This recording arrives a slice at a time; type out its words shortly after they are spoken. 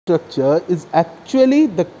structure is actually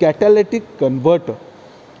the catalytic converter.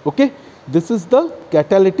 Okay, this is the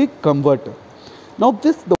catalytic converter. Now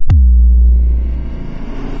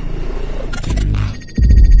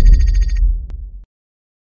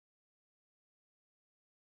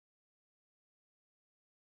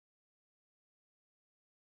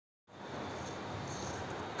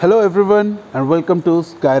hello everyone and welcome to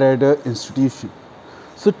Skyyrider Institution.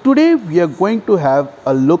 So today we are going to have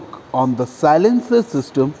a look on the silencer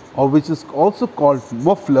system, or which is also called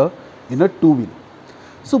muffler, in a two-wheel.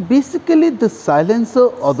 So basically the silencer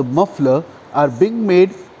or the muffler are being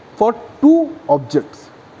made for two objects,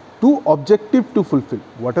 two objectives to fulfill.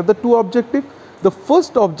 What are the two objectives? The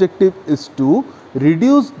first objective is to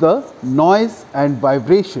reduce the noise and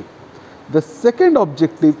vibration. The second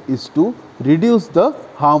objective is to reduce the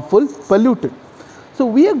harmful pollutant. So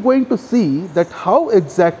we are going to see that how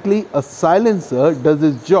exactly a silencer does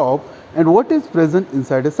its job and what is present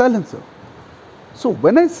inside a silencer. So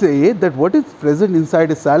when I say that what is present inside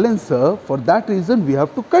a silencer, for that reason we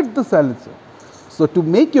have to cut the silencer. So to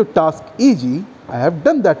make your task easy, I have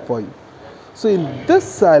done that for you. So in this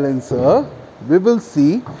silencer, we will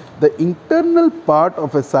see the internal part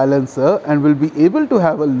of a silencer and will be able to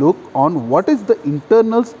have a look on what is the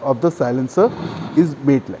internals of the silencer is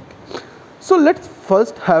made like. So let's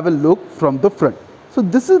first have a look from the front. So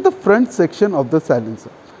this is the front section of the silencer,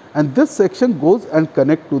 and this section goes and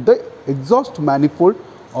connect to the exhaust manifold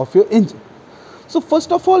of your engine. So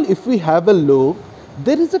first of all, if we have a look,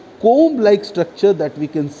 there is a comb like structure that we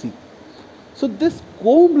can see. So this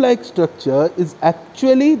comb like structure is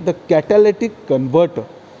actually the catalytic converter.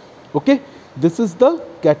 Okay, this is the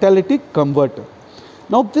catalytic converter.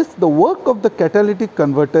 Now the work of the catalytic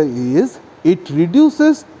converter is it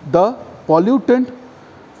reduces the pollutant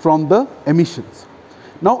from the emissions.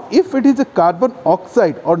 Now if it is a carbon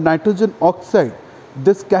oxide or nitrogen oxide,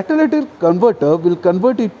 this catalytic converter will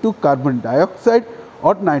convert it to carbon dioxide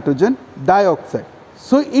or nitrogen dioxide.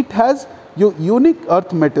 So it has your unique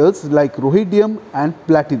earth metals like rhodium and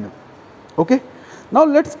platinum. Okay, now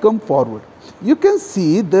let's come forward. You can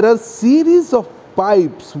see there are series of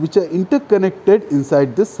pipes which are interconnected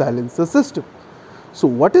inside this silencer system. So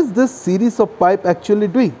what is this series of pipe actually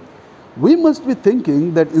doing? We must be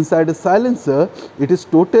thinking that inside a silencer it is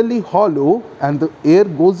totally hollow and the air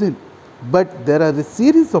goes in, but there are a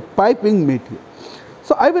series of piping made here.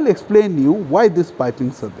 So I will explain you why these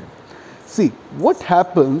pipings are there. See what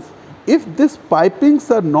happens if these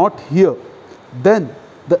pipings are not here, then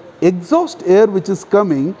the exhaust air which is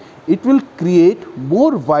coming, it will create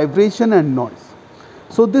more vibration and noise.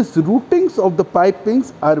 So these routings of the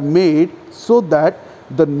pipings are made so that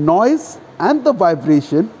the noise and the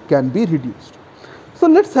vibration can be reduced. So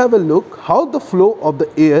let's have a look how the flow of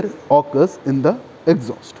the air occurs in the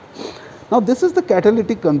exhaust. Now this is the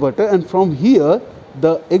catalytic converter, and from here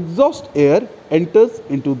the exhaust air enters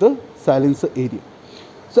into the silencer area.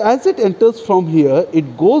 So as it enters from here,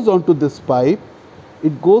 it goes onto this pipe,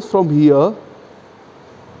 it goes from here,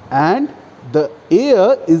 and the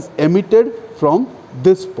air is emitted from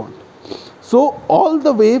this point. So all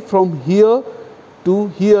the way from here to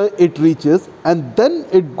here it reaches, and then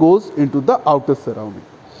it goes into the outer surrounding.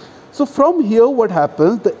 So from here what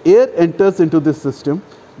happens, the air enters into this system,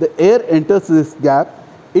 the air enters this gap,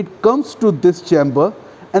 it comes to this chamber,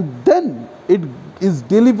 and then it is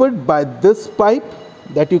delivered by this pipe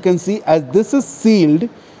that you can see. As this is sealed,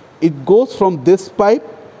 it goes from this pipe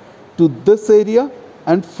to this area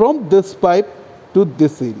and from this pipe to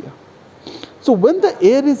this area. So when the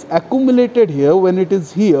air is accumulated here, when it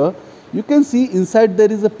is here, you can see inside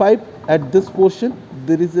there is a pipe. At this portion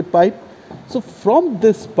there is a pipe. So from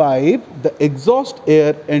this pipe the exhaust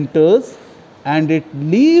air enters and it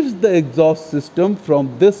leaves the exhaust system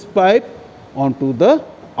from this pipe onto the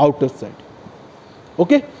outer side.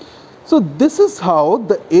 Okay, so this is how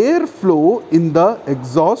the air flow in the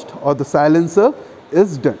exhaust or the silencer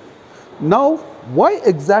is done. Now why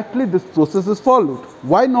exactly this process is followed?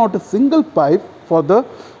 Why not a single pipe for the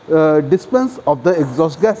dispense of the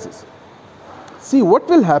exhaust gases? See what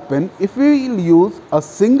will happen if we will use a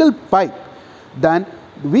single pipe, then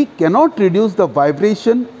we cannot reduce the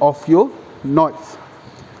vibration of your noise.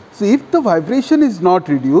 So if the vibration is not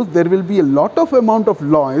reduced, there will be a lot of amount of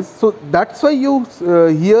noise. So that's why you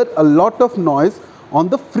hear a lot of noise on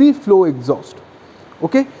the free flow exhaust.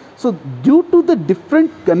 Okay, so due to the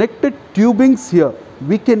different connected tubings here,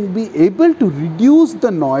 we can be able to reduce the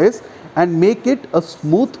noise and make it a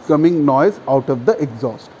smooth coming noise out of the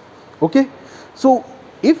exhaust. Okay, so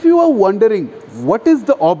if you are wondering what is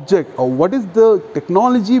the object or what is the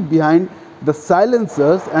technology behind the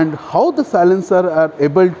silencers and how the silencer are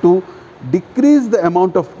able to decrease the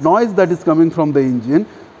amount of noise that is coming from the engine.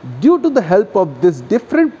 Due to the help of this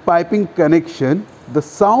different piping connection, the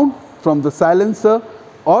sound from the silencer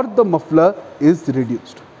or the muffler is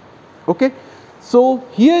reduced. Okay. So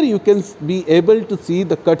here you can be able to see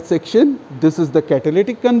the cut section. This is the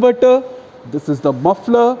catalytic converter, this is the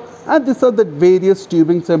muffler, and these are the various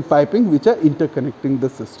tubings and piping which are interconnecting the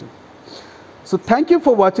system. So thank you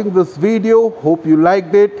for watching this video. Hope you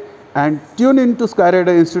liked it, and tune in to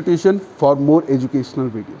Skyyrider Institution for more educational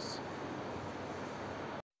videos.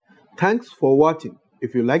 Thanks for watching.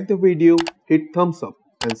 If you like the video, hit thumbs up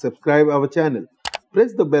and subscribe our channel.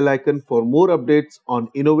 Press the bell icon for more updates on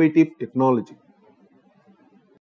innovative technology.